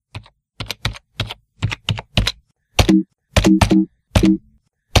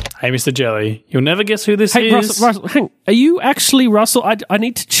Hey, Mr. Jelly, you'll never guess who this Hey, is. Russell, hang. Are you actually Russell? I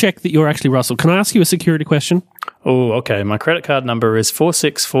need to check that you're actually Russell. Can I ask you a security question? Oh, okay. My credit card number is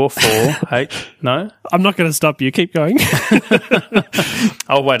 4644. No? I'm not going to stop you. Keep going.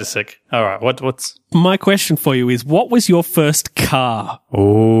 Oh, wait a sec. All right. What's... My question for you is, what was your first car?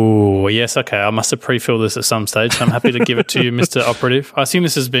 Oh, yes. Okay. I must have pre-filled this at some stage. So I'm happy to give it to you, Mr. Operative. I assume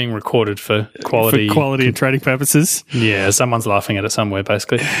this is being recorded for quality. For quality and training purposes? Yeah. Someone's laughing at it somewhere,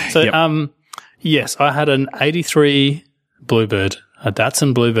 basically. So, yes, I had an 83 Bluebird, a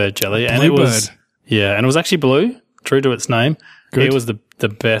Datsun Bluebird, Jelly. And it was... Yeah, and it was actually blue, true to its name. Good. It was the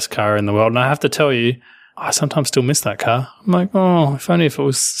best car in the world. And I have to tell you, I sometimes still miss that car. I'm like, oh, if only if it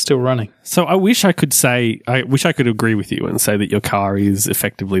was still running. So I wish I could agree with you and say that your car is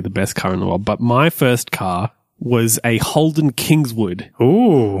effectively the best car in the world. But my first car was a Holden Kingswood.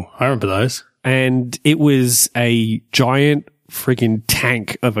 Ooh, I remember those. And it was a giant friggin'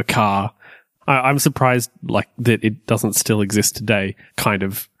 tank of a car. I'm surprised that it doesn't still exist today, kind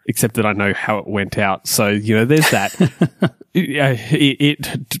of. Except that I know how it went out. So, there's that.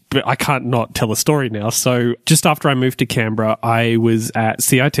 But I can't not tell a story now. So just after I moved to Canberra, I was at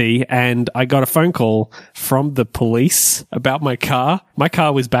CIT and I got a phone call from the police about my car. My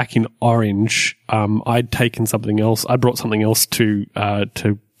car was back in orange. I'd taken something else. I brought something else to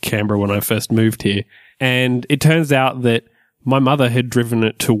Canberra when I first moved here. And it turns out that my mother had driven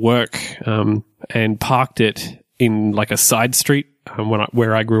it to work, and parked it in like a side street.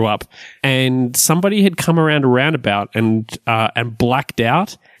 Where I grew up, and somebody had come around a roundabout and blacked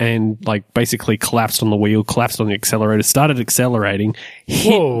out and basically collapsed on the wheel, collapsed on the accelerator, started accelerating,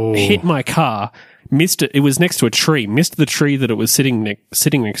 hit my car, missed it. It was next to a tree, missed the tree that it was sitting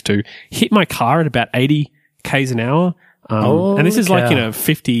next to, hit my car at about 80 k's an hour. And this is in a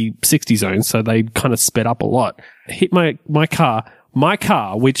 50, 60 zone, so they kind of sped up a lot. Hit my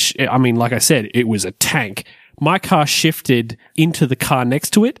car, which, I mean, like I said, it was a tank. My car shifted into the car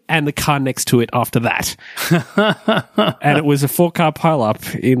next to it and the car next to it after that. And it was a 4-car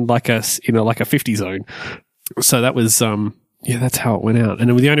pileup in like a 50 zone. So that was, that's how it went out.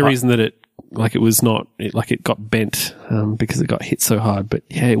 And it was the only reason that it got bent, because it got hit so hard. But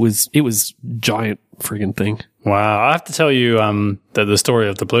yeah, it was giant friggin' thing. Wow. I have to tell you the story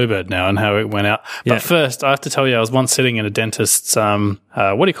of the Bluebird now and how it went out. But first, I have to tell you, I was once sitting in a dentist's, what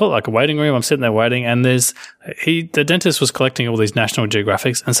do you call it, like a waiting room. I'm sitting there waiting, and the dentist was collecting all these National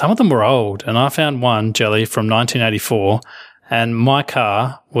Geographics, and some of them were old. And I found one, Jelly, from 1984, and my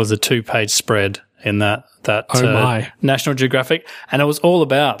car was a 2-page spread in that National Geographic. And it was all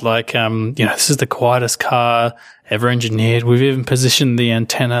about this is the quietest car ever engineered. We've even positioned the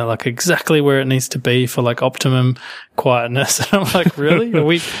antenna exactly where it needs to be for optimum quietness. And I'm like, really?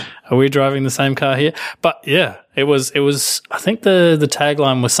 Are we driving the same car here? But yeah, it was, I think the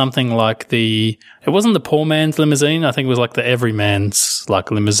tagline was something like it wasn't the poor man's limousine. I think it was the everyman's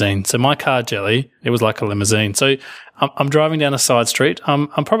limousine. So my car, Jelly, it was like a limousine. So I'm driving down a side street. I'm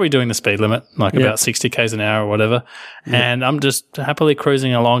probably doing the speed limit, about 60 k's an hour or whatever. Yeah. And I'm just happily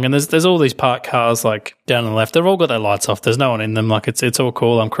cruising along. And there's all these parked cars down on the left. They've all got their lights off. There's no one in them. It's all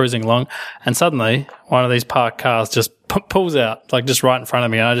cool. I'm cruising along. And suddenly one of these parked cars just pulls out, just right in front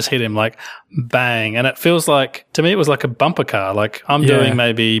of me. And I just hit him bang. And it feels to me, it was like a bumper car. I'm doing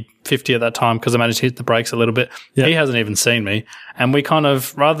maybe 50 at that time because I managed to hit the brakes a little bit. Yep. He hasn't even seen me. And we kind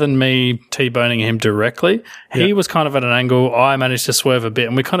of, rather than me T-boning him directly, he was kind of at an angle. I managed to swerve a bit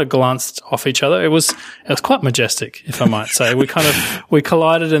and we kind of glanced off each other. It was quite majestic, if I might say. We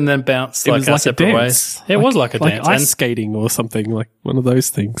collided and then bounced our separate ways. It was like a dance. Ice skating or something, one of those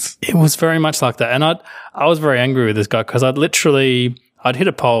things. It was very much like that. And I was very angry with this guy because I'd hit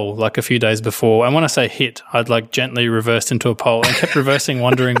a pole a few days before, and when I say hit, I'd gently reversed into a pole and kept reversing,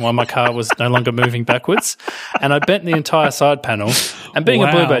 wondering why my car was no longer moving backwards. And I'd bent the entire side panel. And being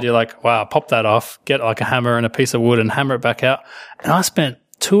a Bluebird, you're wow, pop that off, get a hammer and a piece of wood and hammer it back out. And I spent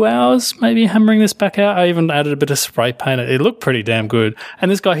 2 hours maybe hammering this back out. I even added a bit of spray paint. It looked pretty damn good. And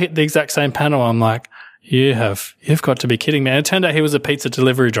this guy hit the exact same panel. I'm like, you've got to be kidding me. And it turned out he was a pizza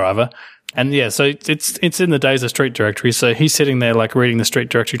delivery driver. And yeah, so it's in the Days of Street Directory. So he's sitting there reading the street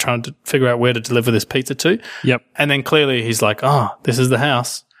directory, trying to figure out where to deliver this pizza to. Yep. And then clearly he's oh, this is the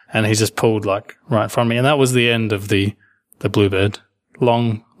house. And he's just pulled right in front of me. And that was the end of the Bluebird.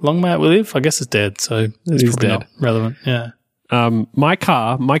 Long may it live. I guess it's dead. So it's probably not relevant. Yeah. My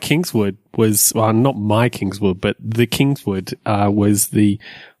car, my Kingswood was, not my Kingswood, but the Kingswood, was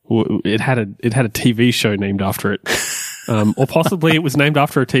it had a TV show named after it. Or possibly it was named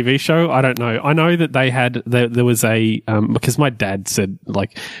after a TV show. I don't know. I know that there was a, because my dad said,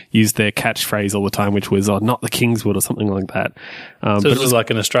 like, used their catchphrase all the time, which was, not the Kingswood or something like that. So it was like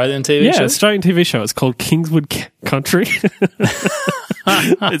an Australian TV show? Yeah, Australian TV show. It's called Kingswood Country.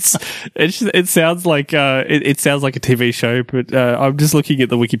 It sounds like a TV show, but I'm just looking at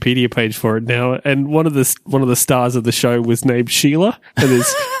the Wikipedia page for it now, and one of the stars of the show was named Sheila, and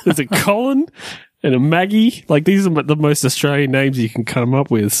there's a Colin and a Maggie. Like, these are the most Australian names you can come up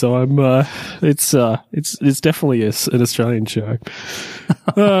with. So it's definitely an Australian show.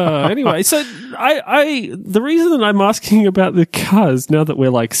 Anyway, so the reason that I'm asking about the cars now that we're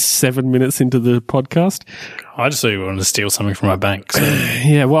like 7 minutes into the podcast, I just thought you wanted to steal something from my bank. So.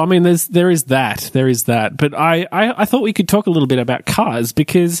 Yeah, well, I mean, there is that, but I thought we could talk a little bit about cars,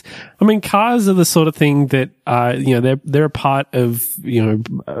 because I mean, cars are the sort of thing that they're a part of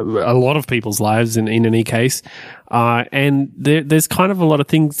a lot of people's lives in any case, and there's kind of a lot of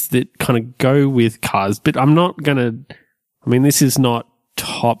things that kind of go with cars. But I'm not gonna. I mean, this is not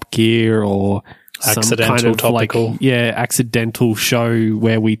Top Gear or accidental, some kind of topical. accidental show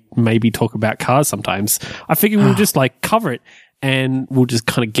where we maybe talk about cars sometimes. I figure we'll just like cover it and we'll just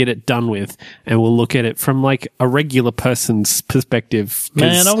kind of get it done with, and we'll look at it from like a regular person's perspective.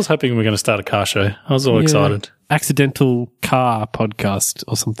 Man, I was hoping we were going to start a car show. I was all excited. Accidental car podcast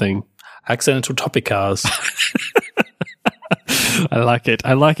or something. Accidental topic cars. I like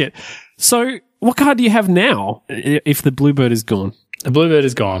it. So what car do you have now if the Bluebird is gone? The Bluebird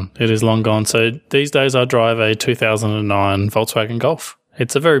is gone. It is long gone. So these days I drive a 2009 Volkswagen Golf.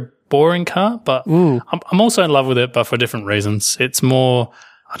 It's a very boring car, but I'm also in love with it, but for different reasons. It's more,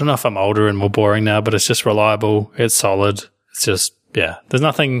 I don't know if I'm older and more boring now, but it's just reliable. It's solid. It's just, there's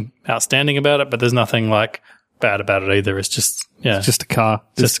nothing outstanding about it, but there's nothing like bad about it either. It's just, It's just a car.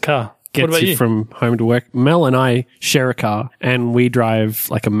 Just a car. Gets what about you from home to work. Mel and I share a car, and we drive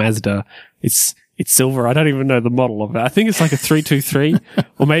like a Mazda. It's silver. I don't even know the model of it. I think it's like a 323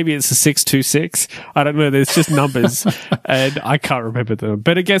 or maybe it's a 626. I don't know. There's just numbers and I can't remember them.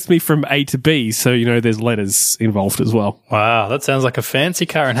 But it gets me from A to B, so there's letters involved as well. Wow, that sounds like a fancy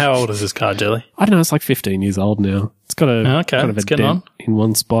car. And how old is this car, Jelly? I don't know. It's like 15 years old now. It's got a kind of a dent in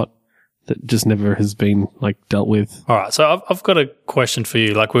one spot that just never has been like dealt with. All right, so I've got a question for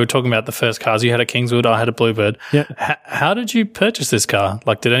you. Like, we were talking about the first cars. You had a Kingswood, I had a Bluebird. Yeah. How did you purchase this car?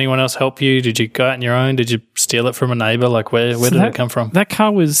 Like, did anyone else help you? Did you go out on your own? Did you steal it from a neighbor? Like, where did it come from? That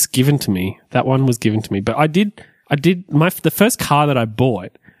car was given to me. That one was given to me. But the first car that I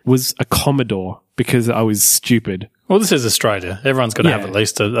bought was a Commodore because I was stupid. Well, this is Australia. Everyone's got to have at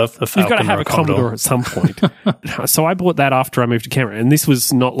least a Falcon. You've got to have a Commodore at some point. So I bought that after I moved to Canberra, and this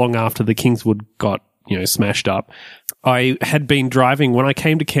was not long after the Kingswood got, smashed up. I had been driving, when I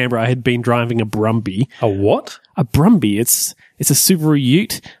came to Canberra, I had been driving a Brumby. A what? A Brumby. It's a Subaru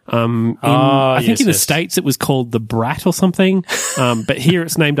Ute. I think in the States it was called the Brat or something. But here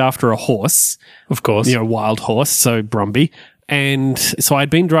it's named after a horse. Of course. Wild horse, so Brumby. And so I'd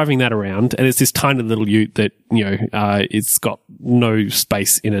been driving that around, and it's this tiny little ute that, it's got no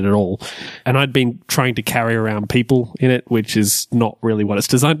space in it at all. And I'd been trying to carry around people in it, which is not really what it's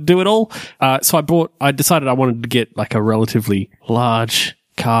designed to do at all. So I decided I wanted to get like a relatively large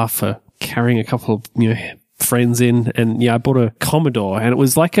car for carrying a couple of, friends in. And I bought a Commodore, and it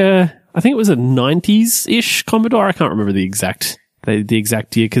was like I think it was a 90s-ish Commodore. I can't remember the exact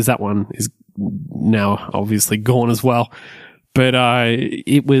year, because that one is now obviously gone as well. But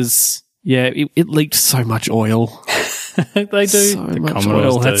it was, it leaked so much oil. They do. So much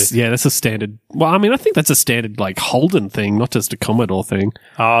oil. That's a standard. Well, I mean, I think that's a standard like Holden thing, not just a Commodore thing.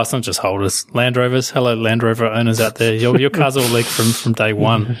 Oh, it's not just Holders. Land Rovers. Hello, Land Rover owners out there. Your cars all leak from day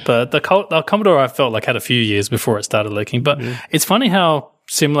one. But the Commodore, I felt like had a few years before it started leaking. But it's funny how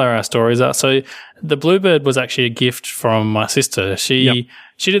similar our stories are. So the Bluebird was actually a gift from my sister. She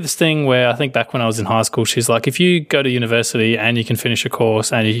did this thing where I think back when I was in high school, she's like, if you go to university and you can finish a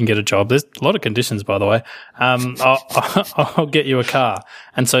course and you can get a job, there's a lot of conditions, by the way, I'll get you a car.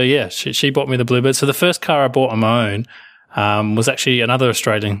 And so, she bought me the Bluebird. So the first car I bought on my own was actually another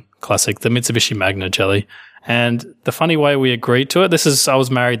Australian classic, the Mitsubishi Magna, Jelly. And the funny way we agreed to it, I was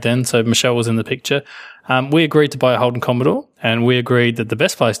married then, so Michelle was in the picture. We agreed to buy a Holden Commodore, and we agreed that the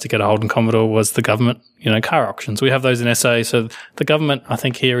best place to get a Holden Commodore was the government, car auctions. We have those in SA. So the government, I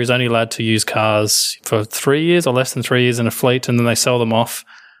think here, is only allowed to use cars for 3 years or less than 3 years in a fleet, and then they sell them off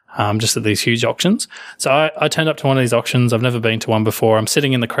just at these huge auctions. So I turned up to one of these auctions. I've never been to one before. I'm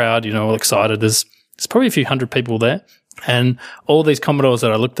sitting in the crowd, all excited. There's probably a few hundred people there, and all these Commodores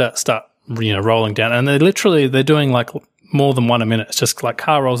that I looked at start rolling down, and they're doing like more than one a minute. It's just like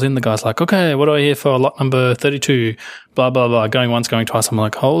car rolls in. The guy's like, okay, what do I hear for lot number 32? Blah, blah, blah. Going once, going twice. I'm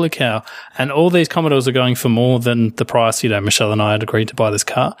like, holy cow. And all these Commodores are going for more than the price, Michelle and I had agreed to buy this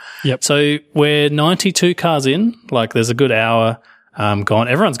car. Yep. So we're 92 cars in. Like there's a good hour gone.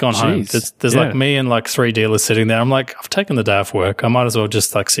 Everyone's gone home. There's like me and like 3 dealers sitting there. I'm like, I've taken the day off work. I might as well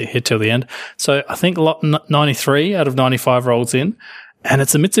just like sit here till the end. So I think lot 93 out of 95 rolls in. And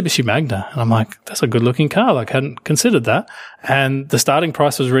it's a Mitsubishi Magna. And I'm like, that's a good looking car. Like, hadn't considered that. And the starting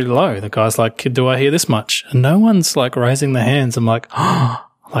price was really low. The guy's like, do I hear this much? And no one's like raising their hands. I'm like, oh,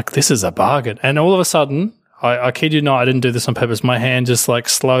 like this is a bargain. And all of a sudden, I kid you not, I didn't do this on purpose. My hand just like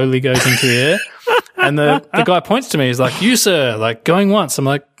slowly goes into the air. And the guy points to me. He's like, you, sir, like going once. I'm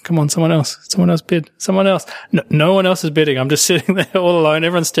like, come on, someone else bid. Someone else. No one else is bidding. I'm just sitting there all alone.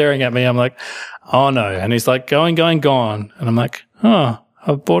 Everyone's staring at me. I'm like, oh no. And he's like, gone. And I'm like, oh,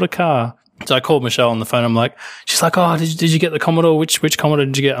 I've bought a car. So I called Michelle on the phone. I'm like, she's like, oh, did you get the Commodore? Which Commodore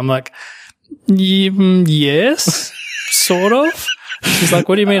did you get? I'm like, yes, sort of. She's like,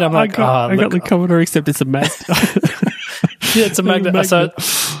 what do you mean? I'm like, I got the Commodore, except it's a Mazda. Yeah, it's a Magna. So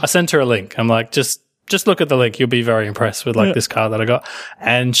I sent her a link. I'm like, just look at the link. You'll be very impressed with like this car that I got.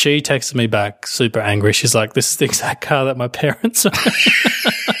 And she texted me back super angry. She's like, this is the exact car that my parents own.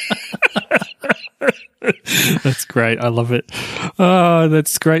 That's great. I love it. Oh,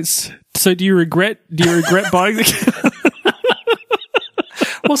 that's great. So do you regret buying the car?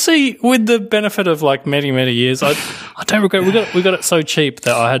 Well, see, with the benefit of like many, many years, I don't regret. We got it so cheap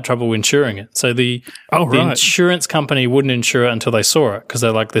that I had trouble insuring it. So the insurance company wouldn't insure it until they saw it because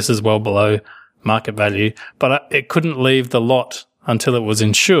they're like, this is well below market value. But it couldn't leave the lot until it was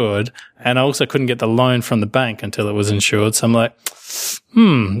insured, and I also couldn't get the loan from the bank until it was insured. So I'm like,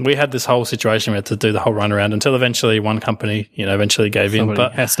 we had this whole situation. We had to do the whole runaround until eventually one company, eventually gave in.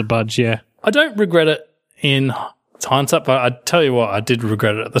 But has to budge, yeah. I don't regret it in hindsight, but I tell you what, I did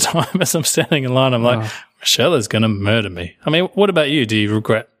regret it at the time. As I'm standing in line, I'm like, Michelle is going to murder me. I mean, what about you? Do you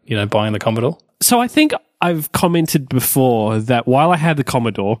regret, buying the Commodore? So I think I've commented before that while I had the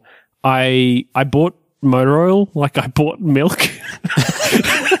Commodore, I bought motor oil, like I bought milk.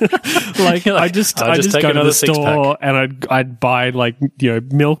 like I just go to the store and I'd buy like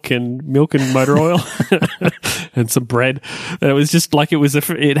milk and motor oil and some bread. And it was just like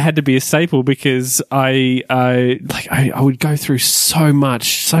it had to be a staple because I would go through so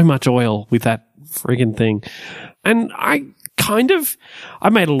much oil with that friggin' thing, and I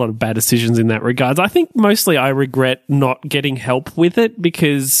made a lot of bad decisions in that regards. I think mostly I regret not getting help with it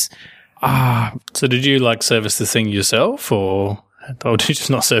because. So did you like service the thing yourself, or did you just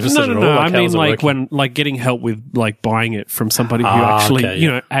not service it at all? No. I mean, like when getting help with like buying it from somebody who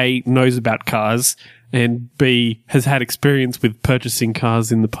actually, A, knows about cars, and B, has had experience with purchasing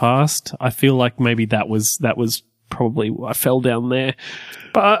cars in the past. I feel like maybe that was probably I fell down there.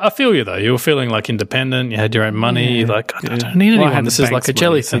 But I feel you though. You were feeling like independent. You had your own money. I don't need anyone. This is like a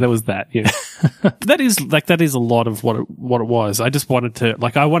jelly thing. So there was that. Yeah. that is a lot of what it was. I just wanted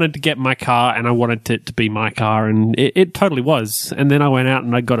to get my car, and I wanted it to be my car, and it totally was. And then I went out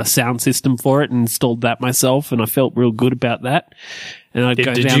and I got a sound system for it and installed that myself, and I felt real good about that. And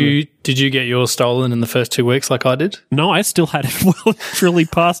did you get yours stolen in the first 2 weeks like I did? No, I still had it well truly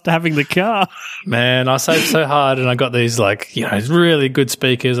past having the car. Man, I saved so hard, and I got these really good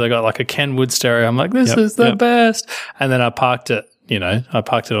speakers. I got like a Kenwood stereo. I'm like, this is the best. And then I parked it, I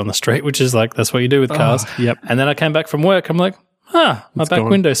parked it on the street, which is like, that's what you do with cars. And then I came back from work. I'm like, my back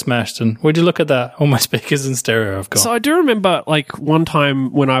window smashed, and would you look at that? All my speakers and stereo I've got. So I do remember, like, one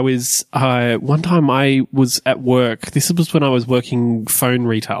time I was at work. This was when I was working phone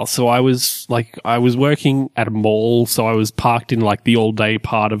retail. So I was working at a mall. So I was parked in like the all day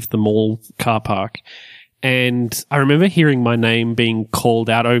part of the mall car park. And I remember hearing my name being called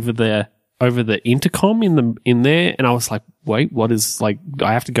out over the intercom in there. And I was like, wait, what is, like,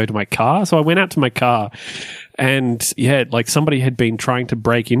 I have to go to my car? So I went out to my car. And like somebody had been trying to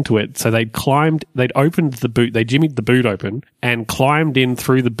break into it. So they'd opened the boot, they jimmied the boot open and climbed in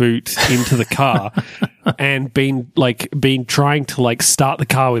through the boot into the car and been trying to like start the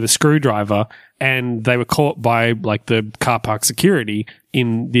car with a screwdriver. And they were caught by like the car park security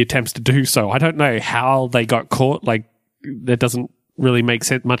in the attempts to do so. I don't know how they got caught. Like, that doesn't really make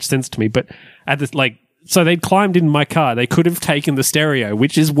much sense to me. But at this, like, so they'd climbed in my car. They could have taken the stereo,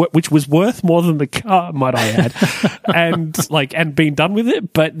 which was worth more than the car, might I add, and been done with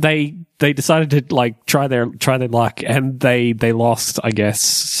it. But they decided to like try their luck, and they lost, I guess.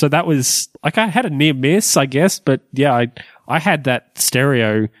 So that was like, I had a near miss, I guess. But yeah, I had that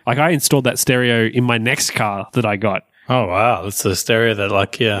stereo. Like, I installed that stereo in my next car that I got. Oh wow, it's a stereo that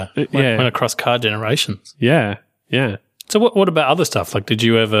went across car generations. Yeah. So what about other stuff? Like, did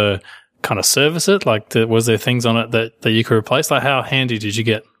you ever kind of service it? Like, was there things on it that you could replace? Like, how handy did you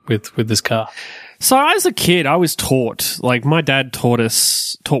get with this car? So as a kid, I was taught, like my dad taught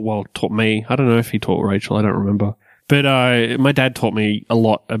me. I don't know if he taught Rachel. I don't remember. But my dad taught me a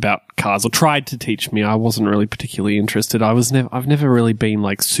lot about cars, or tried to teach me. I wasn't really particularly interested. I've never really been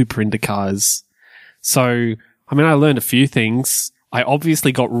like super into cars. So, I mean, I learned a few things. I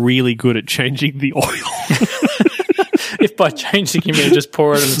obviously got really good at changing the oil. If by changing you mean just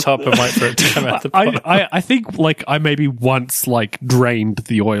pour it on the top and wait for it to come out the bottom. I think like I maybe once like drained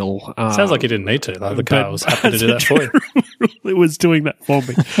the oil. Sounds like you didn't need to. Like the car was happy to do that for you. It was doing that for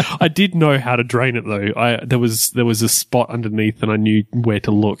me. I did know how to drain it though. There was a spot underneath and I knew where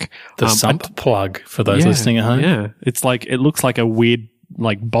to look. The sump plug for those listening at home. Yeah. It's like, it looks like a weird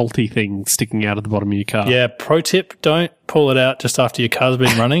like bolty thing sticking out of the bottom of your car. Yeah, pro tip, don't pull it out just after your car's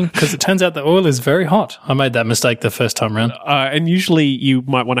been running, because it turns out the oil is very hot. I made that mistake the first time round. And usually you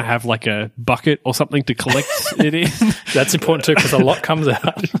might want to have like a bucket or something to collect it in. That's important too, because a lot comes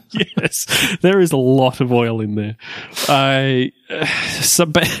out. Yes, there is a lot of oil in there. But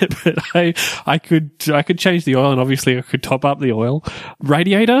I could change the oil, and obviously I could top up the oil.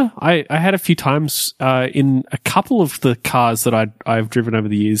 Radiator, I had a few times in a couple of the cars that I've driven over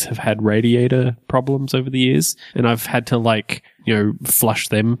the years have had radiator problems over the years, and I've had to like, you know, flush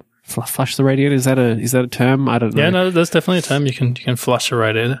them. Flush the radiator, is that a term? I don't know. Yeah, no, that's definitely a term. You can flush a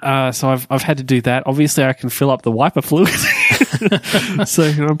radiator. So I've had to do that. Obviously, I can fill up the wiper fluid, so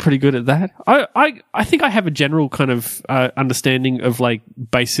I'm pretty good at that. I think I have a general kind of understanding of like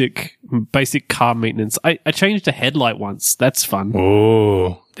basic car maintenance. I changed a headlight once. That's fun.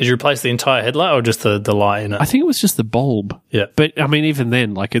 Oh, did you replace the entire headlight or just the light in it? I think it was just the bulb. Yeah, but I mean, even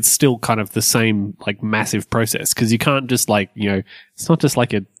then, like it's still kind of the same like massive process, because you can't just like, you know, it's not just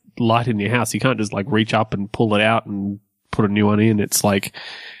like a light in your house. You can't just like reach up and pull it out and put a new one in. It's like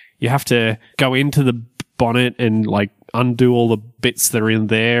you have to go into the bonnet and like undo all the bits that are in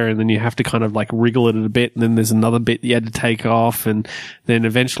there, and then you have to kind of like wriggle it a bit, and then there's another bit you had to take off, and then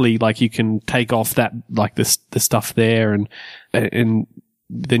eventually like you can take off that like the stuff there, and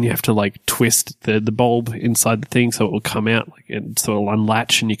then you have to like twist the bulb inside the thing so it will come out, like, and so it'll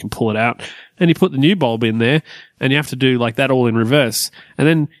unlatch and you can pull it out, and you put the new bulb in there, and you have to do like that all in reverse. And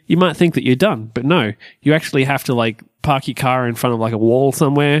then you might think that you're done, but no, you actually have to like park your car in front of like a wall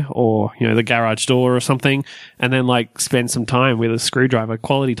somewhere, or, you know, the garage door or something, and then like spend some time with a screwdriver,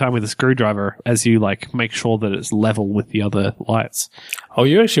 quality time with a screwdriver, as you like make sure that it's level with the other lights. Oh,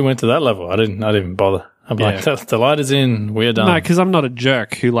 you actually went to that level. I didn't even bother. I'm like, the light is in, we're done. No, because I'm not a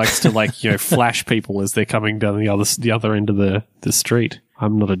jerk who likes to like, you know, flash people as they're coming down the other end of the street.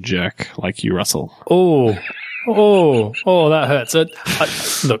 I'm not a jerk like you, Russell. Oh, that hurts.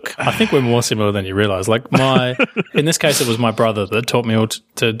 Look, I think we're more similar than you realize. Like in this case, it was my brother that taught me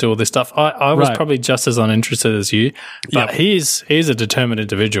to do all this stuff. I was probably just as uninterested as you, but he's a determined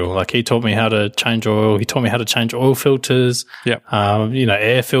individual. Like, he taught me how to change oil. He taught me how to change oil filters, you know,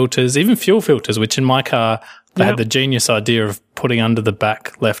 air filters, even fuel filters, which in my car, they had the genius idea of putting under the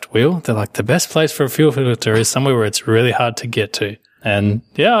back left wheel. They're like, the best place for a fuel filter is somewhere where it's really hard to get to. And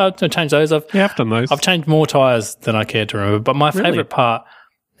yeah, I've changed those. I've done those. I've changed more tyres than I care to remember. But my favourite part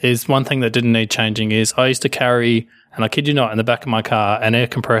is one thing that didn't need changing is I used to carry, and I kid you not, in the back of my car, an air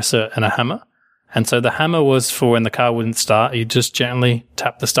compressor and a hammer. And so the hammer was for when the car wouldn't start, you just gently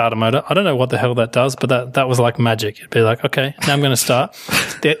tap the starter motor. I don't know what the hell that does, but that was like magic. It'd be like, okay, now I'm going to start.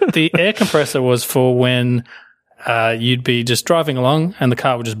 The air compressor was for when you'd be just driving along and the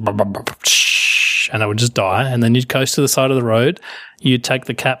car would just and it would just die, and then you'd coast to the side of the road. You'd take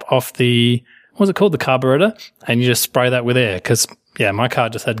the cap off the, what's it called, the carburetor, and you just spray that with air, because, yeah, my car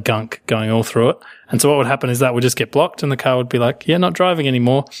just had gunk going all through it. And so what would happen is that would just get blocked, and the car would be like, yeah, not driving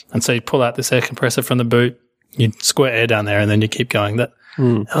anymore. And so you'd pull out this air compressor from the boot, you'd squirt air down there, and then you keep going. That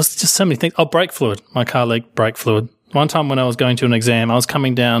was just so many things. Oh, brake fluid. My car leaked brake fluid. One time when I was going to an exam, I was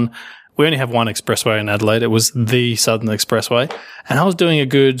coming down, we only have one expressway in Adelaide. It was the Southern Expressway, and I was doing a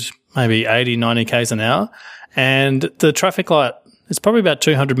good maybe 80, 90 Ks an hour, and the traffic light is probably about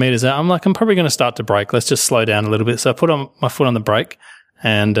 200 metres out. I'm like, I'm probably going to start to brake. Let's just slow down a little bit. So I put my foot on the brake,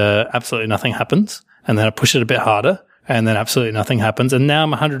 and absolutely nothing happens. And then I push it a bit harder, and then absolutely nothing happens. And now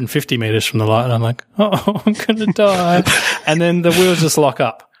I'm 150 metres from the light, and I'm like, oh, I'm going to die. And then the wheels just lock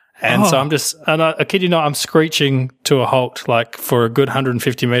up. And so I'm just, and I kid you not, I'm screeching to a halt, like for a good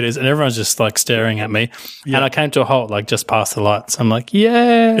 150 metres, and everyone's just like staring at me. Yeah. And I came to a halt, like just past the lights. I'm like,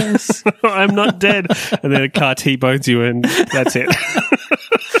 yes, I'm not dead. And then a car T-bones you, and that's it.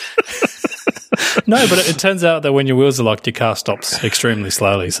 No, but it turns out that when your wheels are locked, your car stops extremely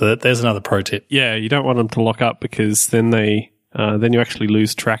slowly. So there's another pro tip. Yeah, you don't want them to lock up because then then you actually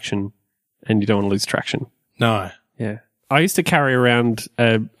lose traction, and you don't want to lose traction. No. Yeah. I used to carry around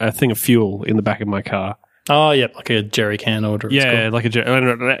a thing of fuel in the back of my car. Oh, yeah, like a jerry can order. Yeah, like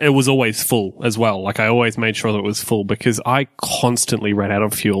it was always full as well. Like I always made sure that it was full because I constantly ran out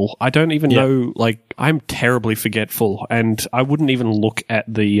of fuel. I don't even know, like I'm terribly forgetful, and I wouldn't even look at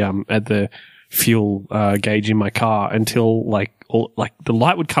the fuel gauge in my car until like the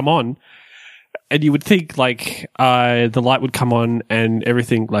light would come on. And you would think the light would come on and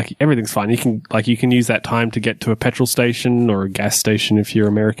everything's fine. You can use that time to get to a petrol station or a gas station if you're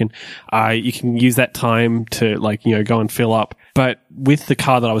American. You can use that time to go and fill up. But with the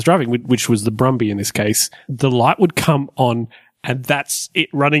car that I was driving, which was the Brumby in this case, the light would come on and that's it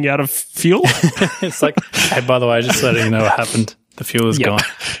running out of fuel. It's like, hey, by the way, just letting you know what happened. The fuel is gone.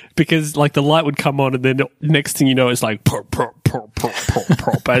 Because the light would come on and then next thing you know, it's like pop, pop, pop, pop,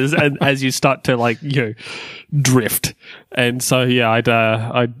 pop, pop, as you start to drift. And so, yeah,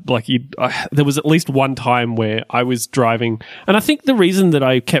 there was at least one time where I was driving, and I think the reason that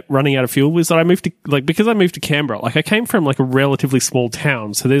I kept running out of fuel was that because I moved to Canberra, I came from a relatively small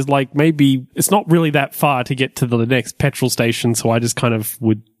town. So there's maybe it's not really that far to get to the next petrol station. So I just kind of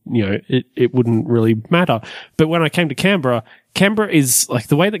would, it wouldn't really matter. But when I came to Canberra is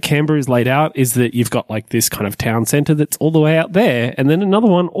the way that Canberra is laid out is that you've got this kind of town centre that's all the way out there, and then another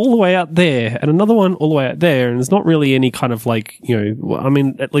one all the way out there, and another one all the way out there, and there's not really any kind of I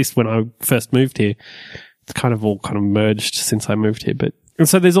mean, at least when I first moved here, it's kind of all kind of merged since I moved here, and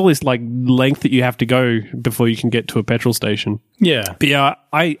so there's all this length that you have to go before you can get to a petrol station. Yeah. But yeah,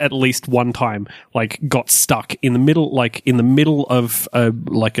 I at least one time got stuck in the middle of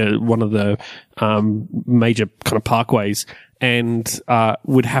one of the major kind of parkways, and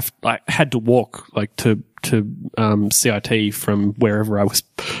had to walk to CIT from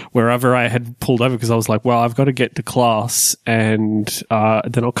wherever I had pulled over, because I was like, well, I've got to get to class, and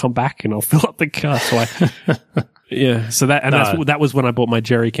then I'll come back and I'll fill up the car. So yeah, so that was when I bought my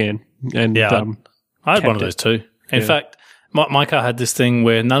jerry can. And yeah, I had one of those too. In fact, my car had this thing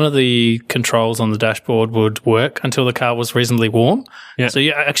where none of the controls on the dashboard would work until the car was reasonably warm. Yeah. So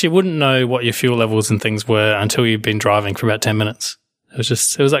you actually wouldn't know what your fuel levels and things were until you've been driving for about 10 minutes. It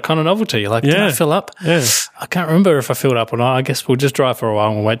was that kind of novelty. You're like, did I fill up? Yeah. I can't remember if I filled up or not. I guess we'll just drive for a while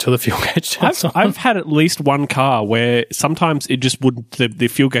and we'll wait till the fuel gauge turns on. I've had at least one car where sometimes it just wouldn't, the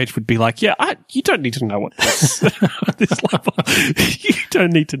fuel gauge would be like, yeah, you don't need to know what this level. You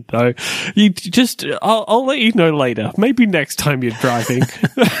don't need to know. You just, I'll let you know later. Maybe next time you're driving.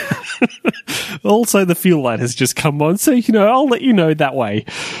 Also, the fuel light has just come on, so I'll let you know that way.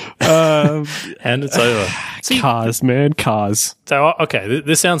 And it's over. Cars, man, cars. So, okay,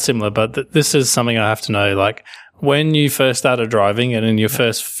 this sounds similar, but this is something I have to know. When you first started driving and in your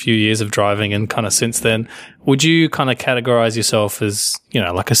first few years of driving and kind of since then, would you kind of categorize yourself as,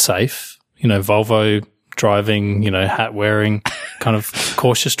 a safe, Volvo driving, hat wearing kind of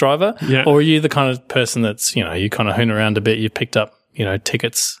cautious driver? Yeah. Or are you the kind of person that's, you kind of hoon around a bit, you picked up,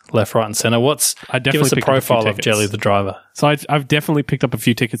 tickets left, right and center? Give us a profile of Jelly the driver. So I've definitely picked up a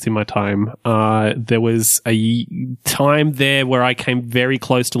few tickets in my time. There was a time there where I came very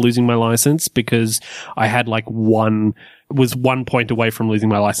close to losing my license because I had 1 point away from losing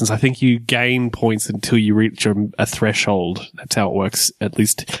my license. I think you gain points until you reach a threshold. That's how it works, at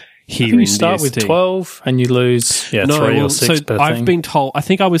least here in you start with 12 and you lose 3 or 6. So I've been told, I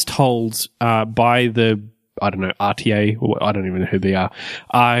think I was told by the RTA, or I don't even know who they are.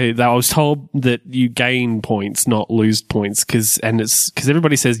 I was told that you gain points, not lose points, because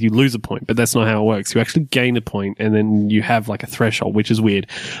everybody says you lose a point, but that's not how it works. You actually gain a point, and then you have a threshold, which is weird.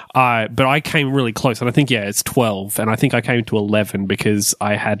 But I came really close, and I think it's 12, and I think I came to 11 because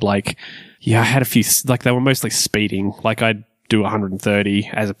I had I had a few, they were mostly speeding. I'd do 130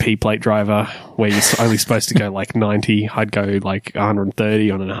 as a P-plate driver, where you're only supposed to go 90. I'd go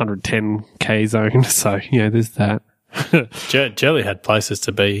 130 on a 110k zone. So yeah, there's that. Jelly had places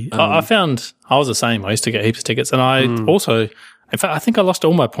to be. I found I was the same. I used to get heaps of tickets, and I also, in fact, I think I lost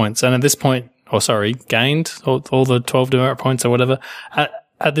all my points. And at this point, gained all the 12 demerit points or whatever.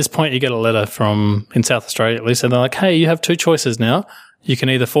 At this point, you get a letter from, in South Australia at least, and they're like, hey, you have 2 choices now. You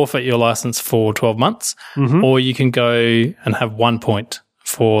can either forfeit your license for 12 months or you can go and have 1 point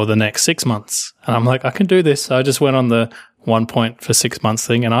for the next 6 months. And I'm like, I can do this. So I just went on the 1 point for 6 months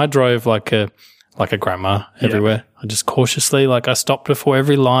thing, and I drove like a grandma everywhere. I just cautiously, I stopped before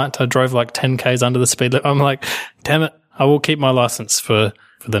every light. I drove 10Ks under the speed limit. I'm like, damn it, I will keep my license for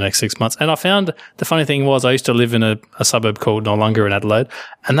for the next 6 months. And I found the funny thing was I used to live in a suburb called Noarlunga in Adelaide,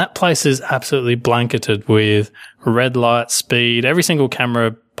 and that place is absolutely blanketed with red light, speed, every single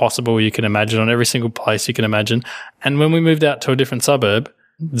camera possible you can imagine on every single place you can imagine. And when we moved out to a different suburb,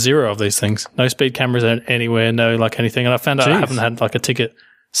 zero of these things. No speed cameras anywhere, no like anything. And I found out I haven't had like a ticket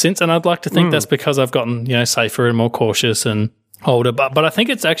since. And I'd like to think that's because I've gotten, safer and more cautious and older. But I think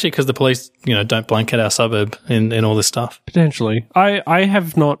it's actually because the police, don't blanket our suburb in all this stuff. Potentially. I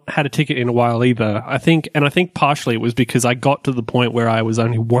have not had a ticket in a while either. I think partially it was because I got to the point where I was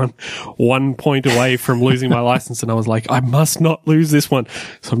only one point away from losing my license, and I was like, I must not lose this one.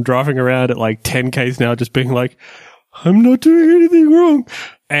 So I'm driving around at like 10 Ks now, just being like, I'm not doing anything wrong.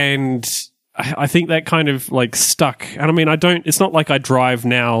 And I think that kind of like stuck. And I mean, it's not like I drive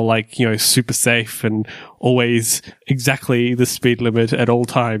now like, super safe and always exactly the speed limit at all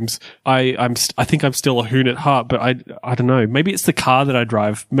times. I think I'm still a hoon at heart, but I don't know. Maybe it's the car that I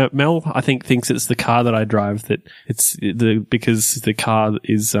drive. Mel, I think, thinks it's the car that I drive, that it's because the car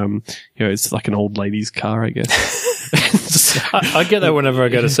is, it's like an old lady's car, I guess. I get that whenever I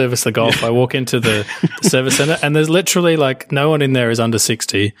go to service the Golf. I walk into the service center and there's literally like no one in there is under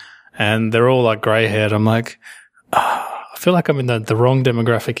 60 and they're all like grey haired. I'm like, I feel like I'm in the wrong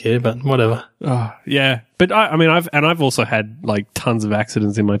demographic here, but whatever. Yeah. But I've also had like tons of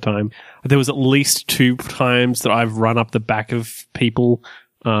accidents in my time. There was at least 2 times that I've run up the back of people,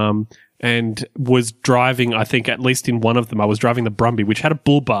 and was driving, I think at least in one of them, I was driving the Brumby, which had a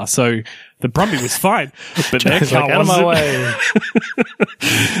bull bar. So the Brumby was fine, but their car out of my way.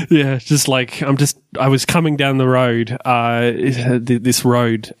 Yeah, just like, I was coming down the road, this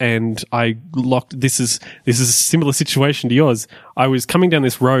road, and I locked, this is a similar situation to yours. I was coming down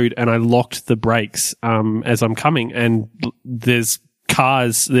this road and I locked the brakes, as I'm coming, and there's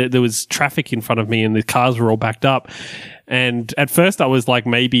cars, there was traffic in front of me and the cars were all backed up. And at first I was like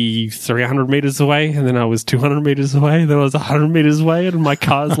maybe 300 meters away, and then I was 200 meters away, then I was 100 meters away, and my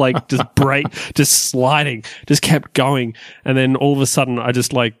car's like just sliding, just kept going. And then all of a sudden I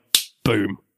just like, boom.